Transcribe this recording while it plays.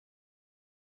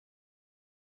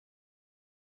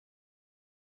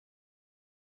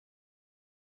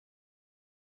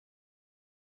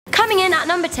Coming in at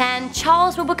number 10,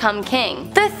 Charles will become king.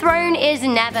 The throne is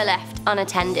never left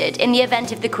unattended. In the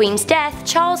event of the Queen's death,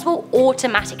 Charles will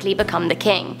automatically become the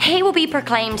king. He will be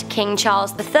proclaimed King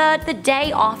Charles III the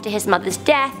day after his mother's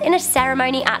death in a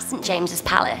ceremony at St James's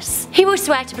Palace. He will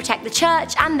swear to protect the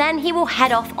church, and then he will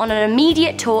head off on an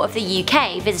immediate tour of the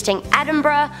UK, visiting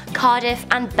Edinburgh, Cardiff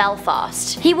and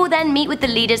Belfast. He will then meet with the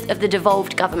leaders of the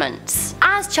devolved governments.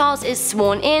 As Charles is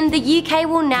sworn in, the UK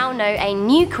will now know a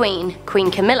new queen, Queen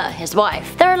Camilla, his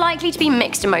wife. There are likely to be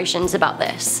mixed emotions about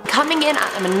this. Coming in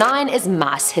at number 9 is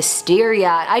mass hysteria.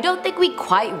 I don't think we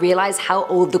quite realize how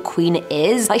old the Queen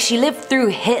is. Like, she lived through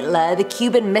Hitler, the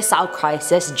Cuban Missile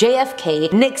Crisis,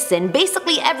 JFK, Nixon,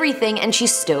 basically everything, and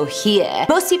she's still here.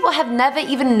 Most people have never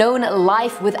even known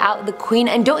life without the Queen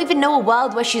and don't even know a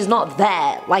world where she's not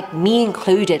there, like me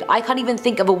included. I can't even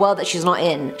think of a world that she's not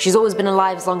in. She's always been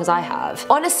alive as long as I have.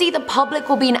 Honestly, the public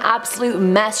will be an absolute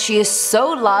mess. She is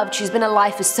so loved, she's been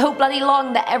alive for so bloody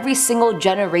long that every single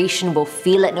generation will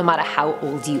feel it no matter how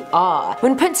old you are.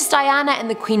 When Princess Diana and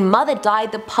the Queen Mother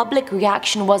died, the public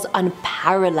reaction was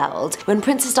unparalleled. When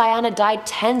Princess Diana died,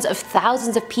 tens of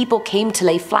thousands of people came to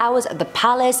lay flowers at the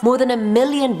palace, more than 1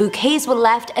 million bouquets were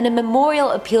left, and a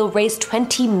memorial appeal raised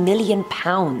 £20 million.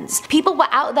 People were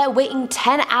out there waiting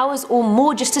 10 hours or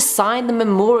more just to sign the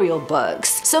memorial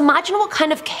books. So imagine what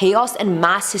kind of chaos and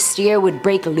mass hysteria would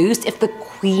break loose if the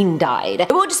Queen died.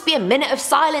 It won't just be a minute of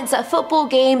silence at football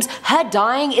games. Her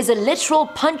dying is a literal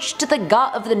punch to the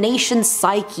gut of the nation's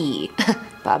psyche.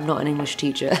 But I'm not an English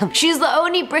teacher. She's the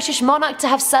only British monarch to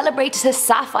have celebrated her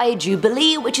Sapphire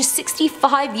Jubilee, which is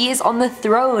 65 years on the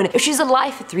throne. If she's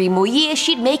alive for 3 more years,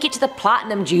 she'd make it to the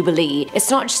Platinum Jubilee. It's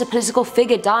not just a political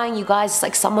figure dying, you guys, it's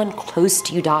like someone close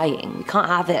to you dying. We can't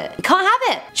have it. We can't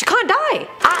have it! She can't die!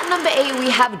 At number 8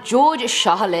 we have George,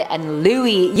 Charlotte and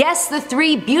Louis. Yes, the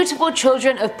 3 beautiful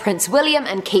children of Prince William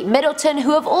and Kate Middleton,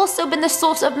 who have also been the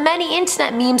source of many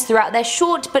internet memes throughout their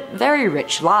short but very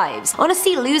rich lives.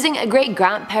 Honestly, losing a great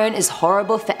grandparent is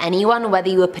horrible for anyone, whether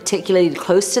you were particularly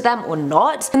close to them or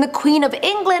not. When the Queen of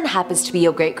England happens to be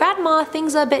your great grandma,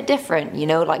 things are a bit different, you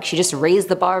know, like she just raised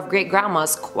the bar of great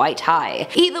grandmas quite high.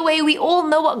 Either way, we all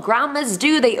know what grandmas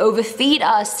do. They overfeed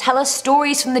us, tell us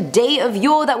stories from the day of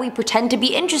yore that we pretend to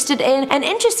be interested in, and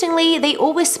interestingly, they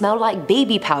always smell like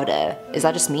baby powder. Is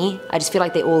that just me? I just feel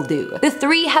like they all do. The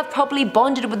 3 have probably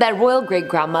bonded with their royal great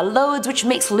grandma loads, which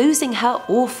makes losing her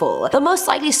awful. They'll most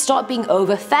likely stop being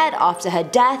overfed after her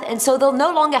death, and so they'll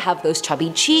no longer have those chubby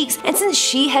cheeks, and since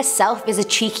she herself is a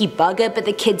cheeky bugger but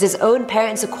the kids' own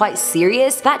parents are quite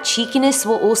serious, that cheekiness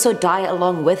will also die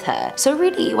along with her. So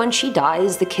really, when she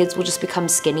dies, the kids will just become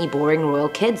skinny, boring royal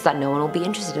kids that no one will be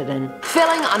interested in.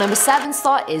 Filling our number 7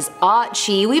 slot is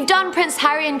Archie. We've done Prince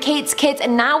Harry and Kate's kids,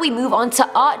 and now we move on to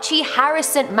Archie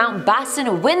Harrison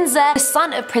Mountbatten Windsor, the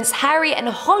son of Prince Harry and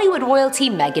Hollywood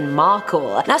royalty Meghan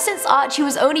Markle. Now, since Archie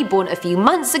was only born a few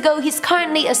months ago, he's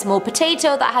currently a small potato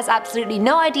that has absolutely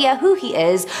no idea who he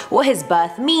is, what his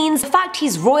birth means, the fact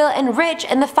he's royal and rich,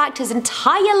 and the fact his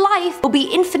entire life will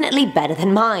be infinitely better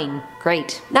than mine.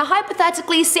 Great. Now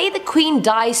hypothetically, say the Queen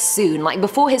dies soon, like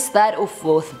before his 3rd or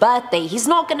 4th birthday, he's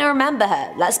not gonna remember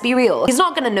her, let's be real. He's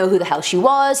not gonna know who the hell she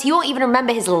was, he won't even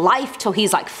remember his life till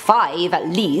he's like 5 at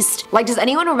least. Like, does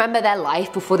anyone remember their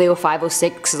life before they were 5 or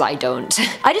 6? Because I don't.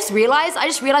 I just realized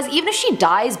even if she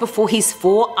dies before he's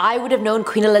 4, I would have known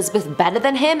Queen Elizabeth better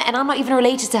than him, and I'm not even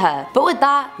related to her. But with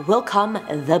that will come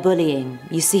the bullying.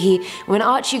 You see, when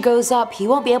Archie grows up, he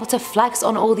won't be able to flex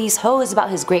on all these hoes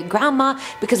about his great grandma,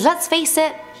 because let's face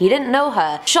it, he didn't know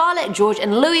her. Charlotte, George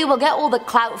and Louis will get all the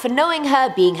clout for knowing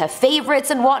her, being her favorites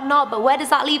and whatnot, but where does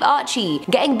that leave Archie?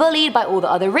 Getting bullied by all the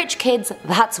other rich kids,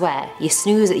 that's where. You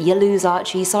snooze, you lose,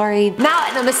 Archie, sorry. Now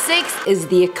at number 6 is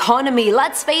the economy.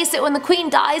 Let's face it, when the Queen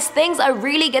dies, things are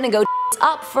really gonna go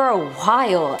up for a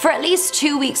while. For at least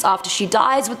 2 weeks after she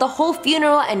dies, with the whole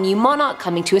funeral and new monarch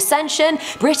coming to Ascension,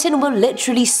 Britain will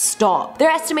literally stop. They're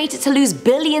estimated to lose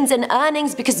billions in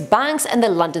earnings because banks and the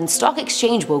London Stock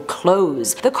Exchange will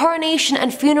close. The coronation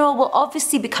and funeral will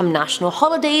obviously become national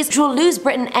holidays, which will lose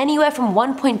Britain anywhere from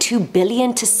 1.2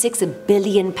 billion to 6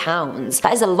 billion pounds.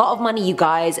 That is a lot of money, you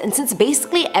guys, and since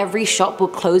basically every shop will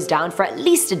close down for at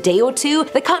least a day or two,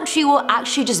 the country will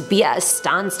actually just be at a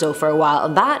standstill for a while,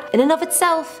 and that, in and of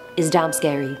itself, is damn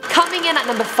scary. Coming in at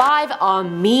number 5 are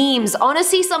memes.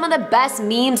 Honestly, some of the best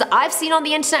memes I've seen on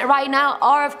the internet right now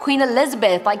are of Queen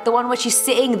Elizabeth, like the one where she's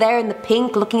sitting there in the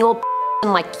pink looking all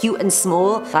and like cute and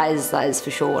small. That is for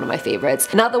sure one of my favorites.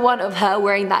 Another one of her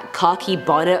wearing that khaki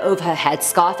bonnet over her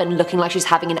headscarf and looking like she's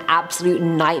having an absolute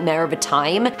nightmare of a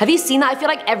time. Have you seen that? I feel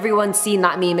like everyone's seen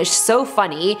that meme. It's so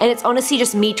funny, and it's honestly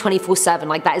just me 24/7.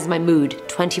 Like, that is my mood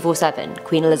 24/7.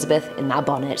 Queen Elizabeth in that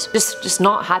bonnet. Just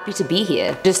not happy to be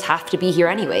here. Just have to be here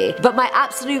anyway. But my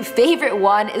absolute favorite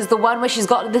one is the one where she's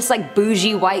got this like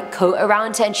bougie white coat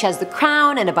around her and she has the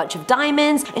crown and a bunch of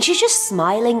diamonds and she's just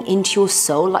smiling into your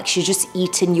soul like she's just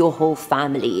eaten your whole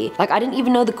family. Like, I didn't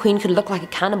even know the queen could look like a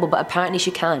cannibal, but apparently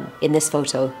she can in this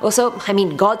photo. Also, I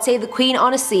mean, God save the queen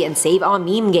honestly and save our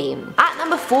meme game. At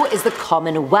number 4 is the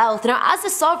Commonwealth. Now, as the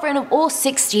sovereign of all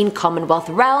 16 Commonwealth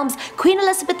realms, Queen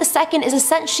Elizabeth II is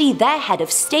essentially their head of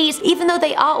state, even though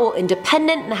they are all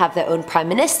independent and have their own prime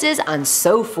ministers and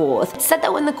so forth. It's said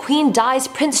that when the queen dies,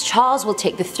 Prince Charles will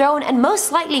take the throne and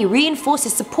most likely reinforce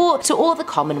his support to all the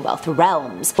Commonwealth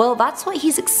realms. Well, that's what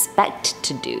he's expected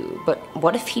to do, but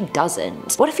what if he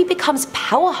doesn't? What if he becomes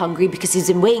power hungry because he's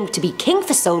been waiting to be king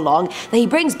for so long that he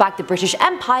brings back the British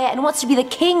Empire and wants to be the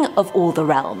king of all the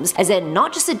realms? As in,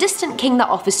 not just a distant king that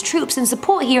offers troops and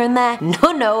support here and there.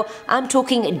 No, I'm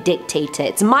talking a dictator.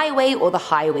 It's my way or the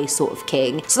highway sort of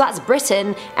king. So that's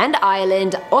Britain and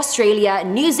Ireland, Australia,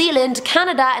 New Zealand,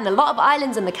 Canada, and a lot of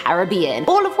islands in the Caribbean,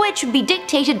 all of which would be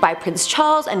dictated by Prince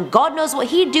Charles, and God knows what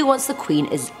he'd do once the queen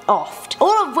is offed.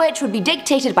 All of which would be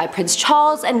dictated by Prince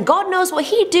Charles, and God knows what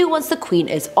he'd do once the queen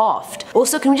is offed.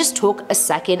 Also, can we just talk a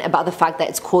second about the fact that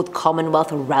it's called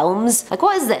Commonwealth realms? Like,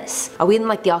 what is this? Are we in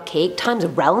like the archaic times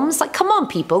of realms? Like, come on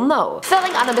people, no.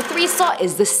 Filling our number 3 slot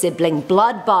is the sibling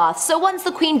bloodbath. So once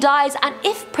the queen dies, and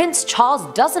if Prince Charles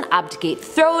doesn't abdicate the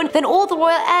throne, then all the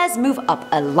royal heirs move up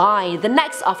a line. The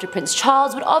next after Prince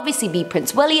Charles would obviously be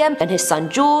Prince William, then his son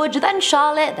George, then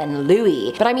Charlotte, then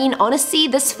Louis. But I mean, honestly,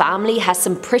 this family has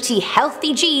some pretty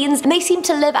healthy genes, and they seem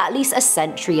to live at least a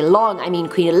century long. I mean,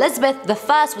 Queen Elizabeth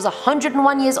I was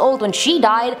 101 years old when she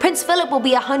died, Prince Philip will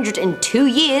be 102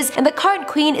 years, and the current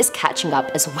queen is catching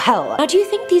up as well. Now, do you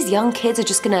think these young kids are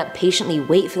just gonna patiently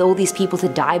wait for all these people to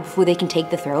die before they can take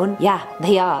the throne? Yeah,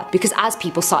 they are. Because as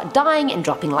people start dying and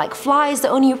dropping like flies, the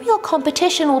only real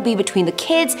competition will be between the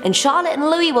kids, and Charlotte and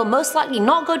Louis will most likely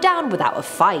not go down without a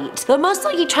fight. They'll most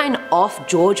likely try and off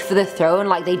George for the throne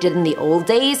like they did in the old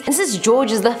days, and since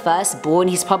George is the firstborn,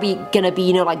 he's probably gonna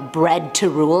be, like bred to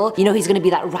rule. He's gonna be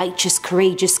that righteous,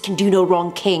 courageous, can do no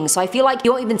wrong king, so I feel like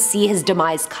you won't even see his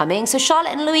demise coming, so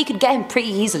Charlotte and Louis could get him pretty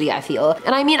easily, I feel.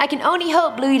 And I mean, I can only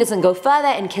hope Louis doesn't go further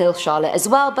and kill Charlotte as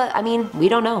well, but I mean, we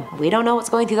don't know. We don't know what's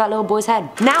going through that little boy's head.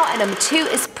 Now at number 2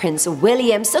 is Prince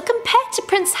William. So compared to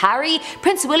Prince Harry,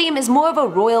 Prince William is more of a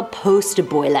royal poster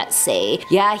boy, let's say.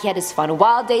 Yeah, he had his fun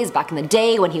wild days back in the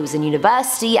day when he was in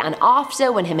university and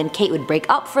after when him and Kate would break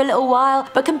up for a little while,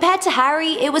 but compared to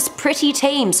Harry, it was pretty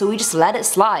tame, so we just let it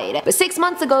slide. But 6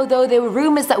 months ago though, there were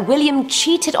rumors that William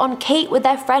cheated on Kate with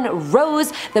their friend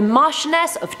Rose, the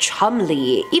Marchioness of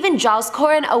Cholmondeley. Even Giles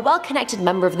Corran, a well-connected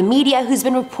member of the media who's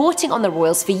been reporting on the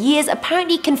royals for years,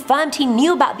 apparently confirmed he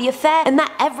knew about the affair and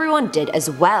that everyone did as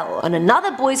well. On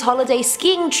another boys' holiday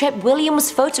skiing trip, William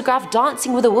was photographed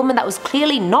dancing with a woman that was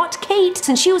clearly not Kate,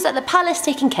 since she was at the palace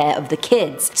taking care of the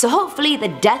kids. So hopefully the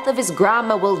death of his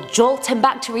grandma will jolt him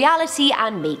back to reality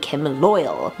and make him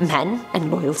loyal. Men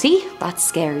and loyalty? That's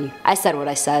scary. I said what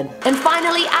I said. And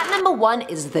finally, at number 1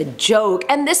 is the joke,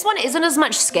 and this one isn't as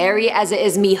much scary as it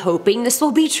is me hoping this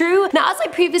will be true. Now, as I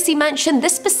previously mentioned,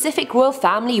 this specific royal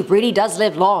family really does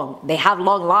live long. They have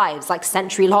long lives, like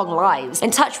century-long lives.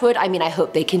 And touch wood, I mean, I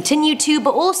hope they continue to,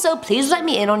 but also please let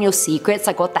me in on your secrets,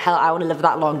 like what the hell, I want to live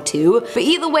that long too. But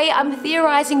either way, I'm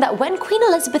theorizing that when Queen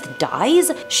Elizabeth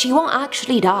dies, she won't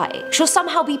actually die. She'll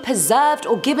somehow be preserved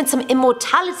or given some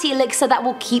immortality elixir that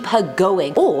will keep her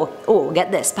going. Or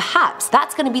get this, perhaps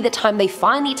that's gonna be the time they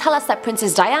finally tell us that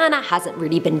Princess Diana hasn't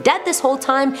really been dead this whole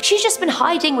time, she's just been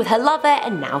hiding with her lover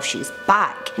and now she's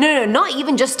back. No, not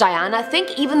even just Diana,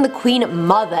 think even the Queen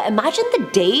Mother. Imagine the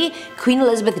day Queen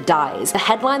Elizabeth dies. The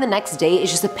headline the next day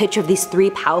is just a picture of these 3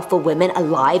 powerful women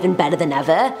alive and better than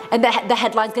ever, and the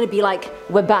headline's gonna be like,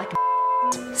 "We're back."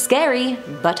 Scary,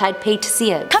 but I'd pay to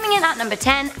see it. Coming in at number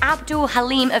 10, Abdul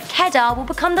Halim of Kedah will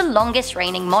become the longest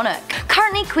reigning monarch.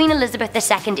 Currently, Queen Elizabeth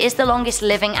II is the longest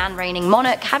living and reigning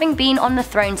monarch, having been on the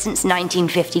throne since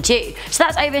 1952, so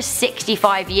that's over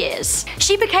 65 years.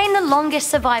 She became the longest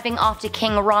surviving after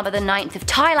King Rama IX of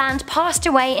Thailand passed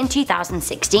away in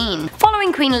 2016.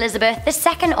 Following Queen Elizabeth, the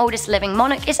second oldest living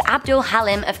monarch is Abdul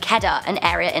Halim of Kedah, an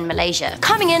area in Malaysia.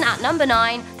 Coming in at number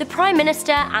 9, the Prime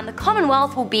Minister and the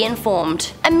Commonwealth will be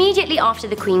informed. Immediately after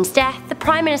the Queen's death, the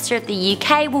Prime Minister Minister of the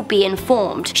UK will be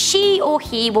informed. She or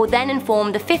he will then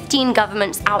inform the 15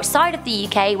 governments outside of the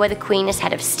UK where the Queen is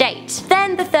head of state.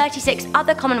 Then the 36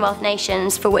 other Commonwealth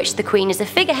nations for which the Queen is a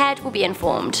figurehead will be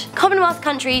informed. Commonwealth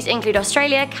countries include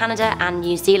Australia, Canada and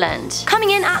New Zealand. Coming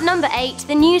in at number 8,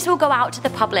 the news will go out to the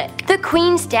public. The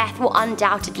Queen's death will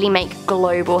undoubtedly make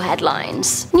global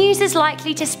headlines. News is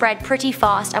likely to spread pretty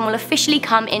fast and will officially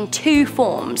come in two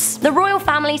forms. The royal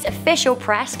family's official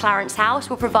press, Clarence House,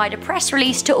 will provide a press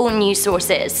release to all news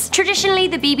sources. Traditionally,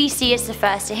 the BBC is the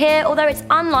first to hear, although it's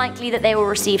unlikely that they will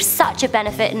receive such a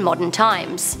benefit in modern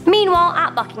times. Meanwhile,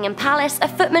 at Buckingham Palace, a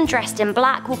footman dressed in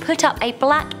black will put up a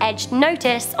black-edged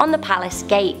notice on the palace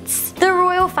gates. The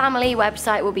royal family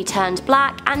website will be turned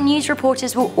black, and news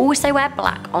reporters will also wear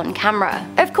black on camera.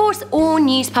 Of course, all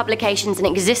news publications in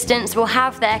existence will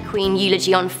have their Queen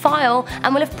eulogy on file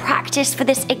and will have practiced for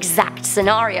this exact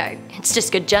scenario. It's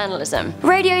just good journalism.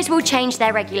 Radios will change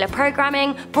their regular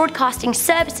programming, broadcasting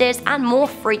services and more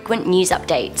frequent news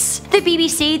updates. The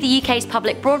BBC, the UK's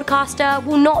public broadcaster,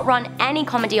 will not run any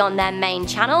comedy on their main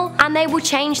channel, and they will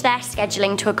change their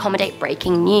scheduling to accommodate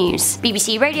breaking news.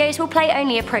 BBC radios will play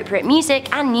only appropriate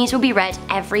music and news will be read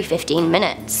every 15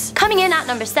 minutes. Coming in at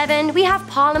number 7, we have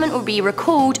Parliament will be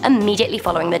recalled immediately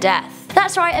following the death.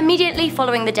 That's right, immediately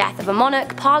following the death of a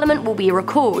monarch, Parliament will be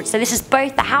recalled, so this is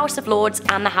both the House of Lords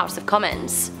and the House of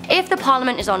Commons. If the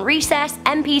Parliament is on recess,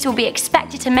 MPs will be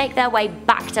expected to make their way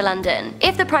back to London.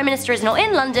 If the Prime Minister is not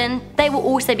in London, they will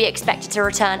also be expected to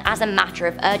return as a matter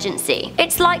of urgency.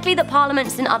 It's likely that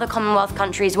parliaments in other Commonwealth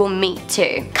countries will meet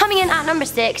too. Coming in at number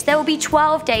 6, there will be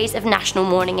 12 days of national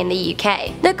mourning in the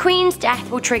UK. The Queen's death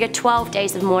will trigger 12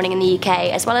 days of mourning in the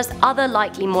UK, as well as other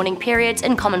likely mourning periods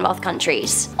in Commonwealth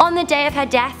countries. On the day of her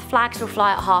death, flags will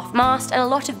fly at half-mast and a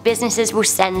lot of businesses will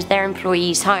send their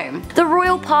employees home. The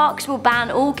royal parks will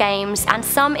ban all games and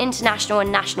some international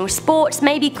and national sports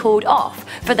may be called off.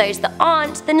 For those that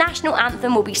aren't, the national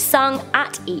anthem will be sung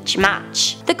at each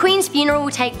match. The Queen's funeral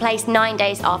will take place 9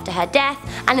 days after her death,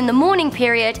 and in the mourning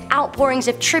period, outpourings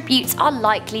of tributes are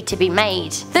likely to be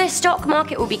made. The stock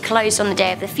market will be closed on the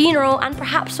day of the funeral and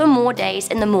perhaps for more days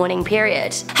in the mourning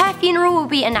period. Her funeral will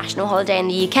be a national holiday in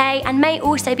the UK and may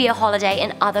also be a holiday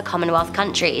in other Commonwealth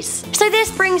countries. So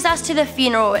this brings us to the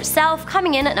funeral itself,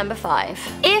 coming in at number 5.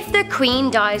 If the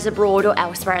Queen dies abroad or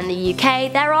elsewhere in the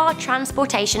UK, there are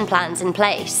transportation plans in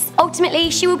place. Ultimately,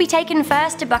 she will be taken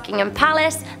first to Buckingham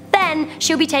Palace, then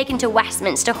she'll be taken to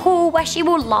Westminster Hall where she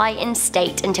will lie in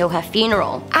state until her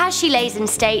funeral. As she lays in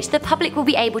state, the public will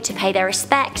be able to pay their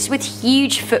respects with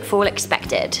huge footfall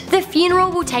expected. The funeral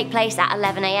will take place at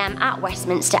 11 AM at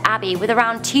Westminster Abbey with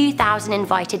around 2,000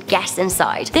 invited guests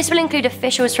inside. This will include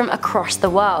officials from across the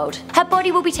world. Her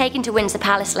body will be taken to Windsor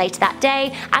Palace later that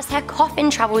day. As her coffin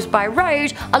travels by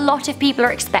road, a lot of people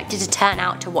are expected to turn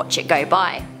out to watch it go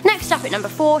by. Next up at number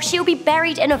 4, she'll be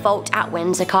buried in a vault at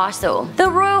Windsor Castle. The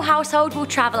royal household will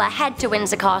travel ahead to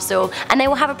Windsor Castle and they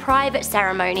will have a private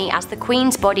ceremony as the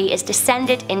Queen's body is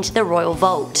descended into the royal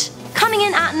vault. Coming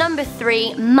in at number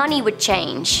 3, money would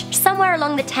change. Somewhere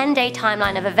along the 10-day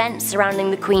timeline of events surrounding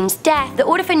the Queen's death, the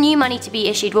order for new money to be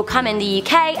issued will come in the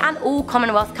UK and all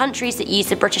Commonwealth countries that use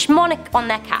the British monarch on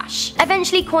their cash.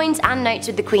 Eventually, coins and notes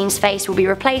with the Queen's face will be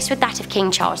replaced with that of King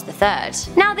Charles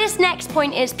III. Now this next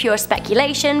point is pure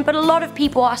speculation, but a lot of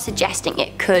people are suggesting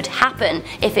it could happen.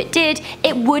 If it did,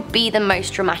 it would be the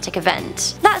most dramatic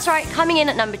event. That's right, coming in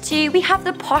at number 2, we have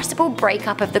the possible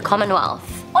breakup of the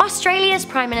Commonwealth. Australia's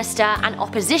Prime Minister and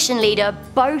opposition leader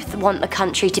both want the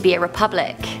country to be a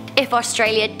republic. If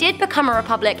Australia did become a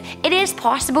republic, it is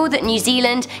possible that New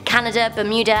Zealand, Canada,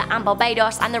 Bermuda and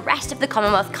Barbados and the rest of the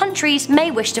Commonwealth countries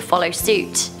may wish to follow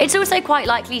suit. It's also quite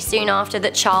likely soon after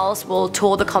that Charles will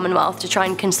tour the Commonwealth to try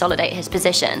and consolidate his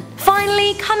position.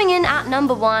 Finally, coming in at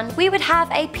number 1, we would have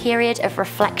a period of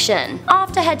reflection.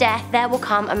 After her death, there will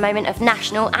come a moment of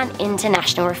national and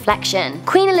international reflection.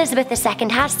 Queen Elizabeth II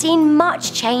has seen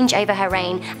much change over her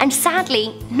reign, and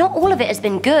sadly, not all of it has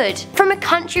been good. From a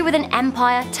country with an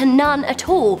empire to none at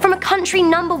all. From a country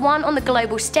number 1 on the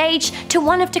global stage to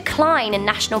one of decline in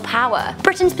national power.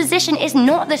 Britain's position is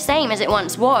not the same as it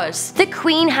once was. The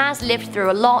Queen has lived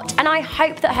through a lot, and I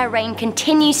hope that her reign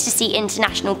continues to see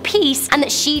international peace and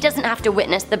that she doesn't have to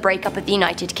witness the breakup of the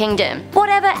United Kingdom.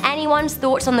 Whatever anyone's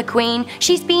thoughts on the Queen,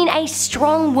 she's been a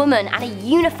strong woman and a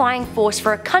unifying force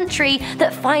for a country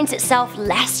that finds itself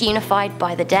less unified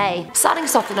by the day. Starting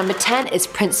us off at number 10 is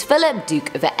Prince Philip,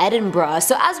 Duke of Edinburgh.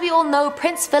 So as we all know,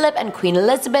 Prince Philip Philip and Queen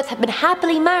Elizabeth have been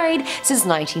happily married since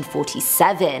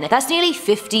 1947. That's nearly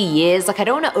 50 years, like I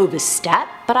don't want to overstep,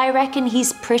 but I reckon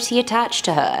he's pretty attached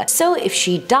to her. So if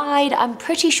she died, I'm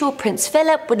pretty sure Prince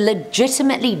Philip would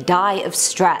legitimately die of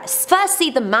stress.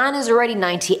 Firstly, the man is already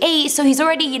 98, so he's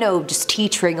already, just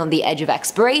teetering on the edge of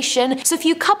expiration. So if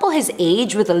you couple his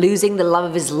age with losing the love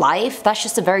of his life, that's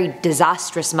just a very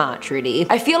disastrous match, really.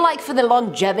 I feel like for the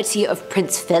longevity of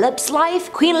Prince Philip's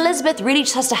life, Queen Elizabeth really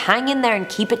just has to hang in there and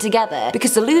keep it together,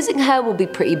 because losing her will be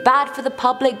pretty bad for the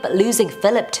public, but losing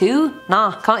Philip too?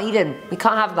 Nah, can't even. We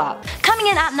can't have that. Coming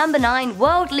in at number 9,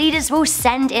 world leaders will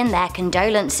send in their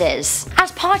condolences.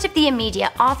 As part of the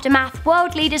immediate aftermath,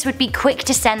 world leaders would be quick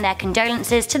to send their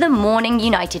condolences to the mourning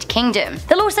United Kingdom.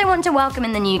 They'll also want to welcome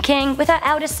in the new king, with her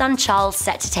eldest son Charles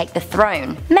set to take the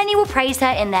throne. Many will praise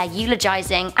her in their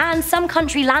eulogizing, and some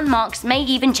country landmarks may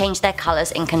even change their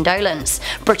colours in condolence.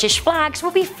 British flags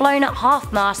will be flown at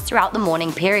half-mast throughout the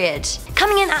mourning period.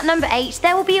 Coming in at number 8,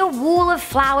 there will be a wall of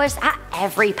flowers at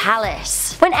every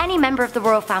palace. When any member of the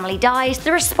royal family dies,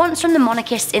 the response from the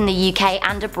monarchists in the UK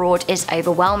and abroad is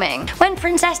overwhelming. When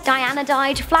Princess Diana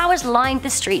died, flowers lined the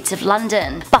streets of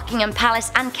London. Buckingham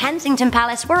Palace and Kensington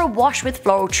Palace were awash with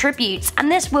floral tributes,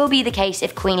 and this will be the case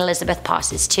if Queen Elizabeth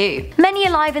passes too. Many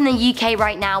alive in the UK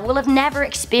right now will have never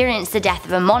experienced the death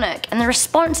of a monarch, and the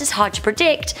response is hard to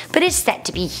predict, but is set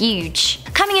to be huge.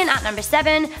 Coming in at number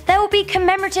 7, there will be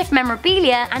commemorative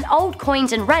memorabilia, and old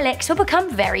coins and relics will become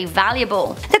very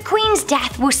valuable. The Queen's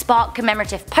death will spark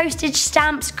commemorative postage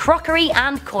stamps, crockery,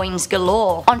 and coins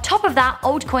galore. On top of that,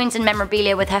 old coins and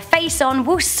memorabilia with her face on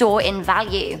will soar in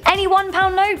value. Any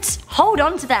 £1 notes? Hold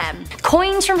on to them.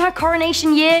 Coins from her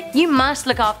coronation year? You must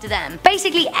look after them.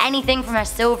 Basically anything from her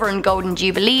silver and golden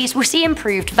jubilees will see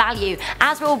improved value,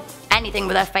 as will anything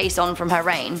with her face on from her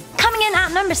reign. Coming in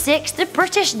at number 6, the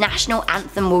British national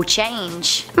anthem will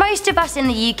change. Most of us in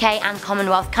the UK and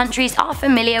Commonwealth countries are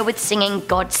familiar with singing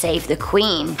God Save the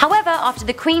Queen. However, after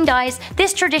the Queen dies,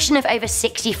 this tradition of over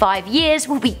 65 years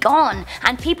will be gone,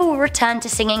 and people will return to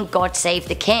singing God Save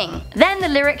the King. Then the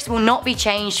lyrics will not be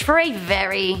changed for a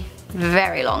very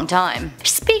long time.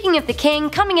 Speaking of the king,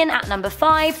 coming in at number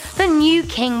 5, the new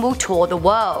king will tour the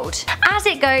world. As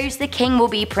it goes, the king will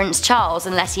be Prince Charles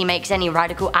unless he makes any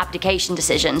radical abdication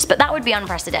decisions, but that would be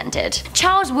unprecedented.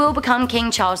 Charles will become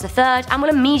King Charles III and will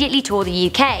immediately tour the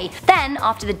UK. Then,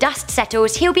 after the dust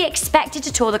settles, he'll be expected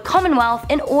to tour the Commonwealth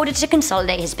in order to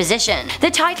consolidate his position.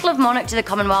 The title of monarch to the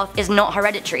Commonwealth is not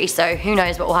hereditary, so who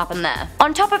knows what will happen there.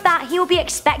 On top of that, he will be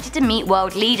expected to meet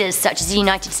world leaders such as the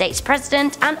United States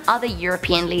President and other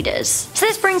European leaders. So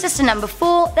this brings us to number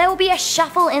 4, there will be a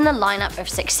shuffle in the lineup of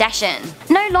succession.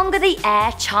 No longer the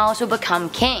heir, Charles will become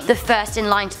king. The first in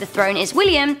line to the throne is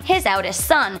William, his eldest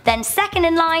son. Then second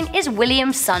in line is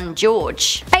William's son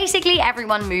George. Basically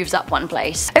everyone moves up one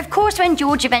place. Of course, when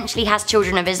George eventually has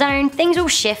children of his own, things will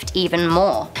shift even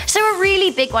more. So a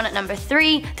really big one at number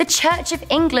 3, the Church of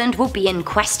England will be in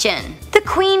question. The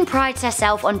Queen prides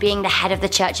herself on being the head of the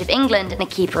Church of England and a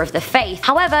keeper of the faith.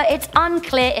 However, it's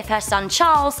unclear if her son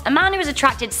Charles, a man who has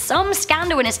attracted some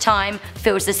scandal in his time,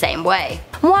 feels the same way.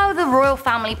 While the royal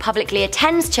family publicly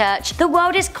attends church, the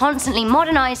world is constantly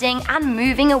modernising and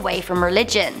moving away from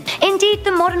religion. Indeed,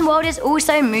 the modern world is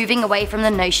also moving away from the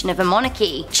notion of a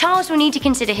monarchy. Charles will need to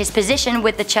consider his position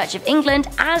with the Church of England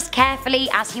as carefully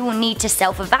as he will need to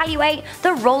self-evaluate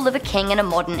the role of a king in a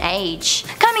modern age.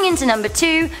 Coming into number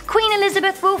 2, Queen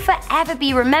Elizabeth will forever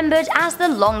be remembered as the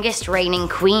longest reigning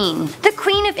queen. The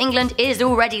Queen of England is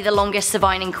already the longest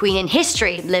surviving queen in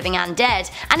history, living and dead,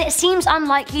 and it seems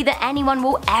unlikely that anyone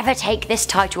will ever take this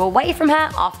title away from her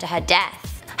after her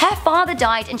death. Her father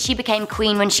died and she became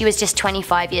queen when she was just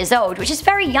 25 years old, which is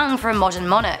very young for a modern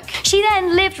monarch. She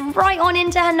then lived right on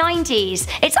into her 90s.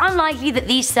 It's unlikely that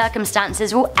these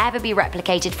circumstances will ever be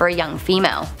replicated for a young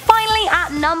female. Finally,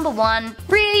 at number 1,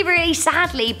 really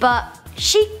sadly, but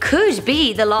she could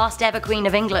be the last ever Queen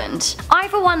of England. I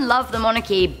for one love the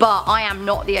monarchy, but I am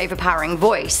not the overpowering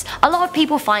voice. A lot of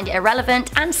people find it irrelevant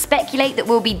and speculate that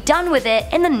we'll be done with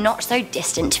it in the not so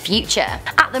distant future.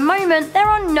 At the moment, there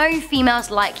are no females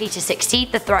likely to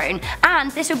succeed the throne, and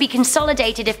this will be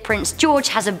consolidated if Prince George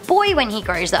has a boy when he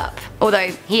grows up. Although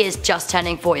he is just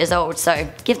turning 4 years old, so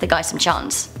give the guy some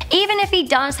chance. Even if he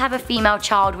does have a female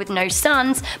child with no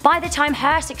sons, by the time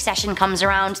her succession comes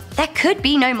around, there could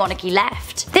be no monarchy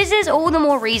left. This is all the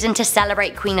more reason to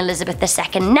celebrate Queen Elizabeth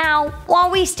II now, while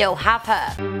we still have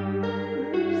her.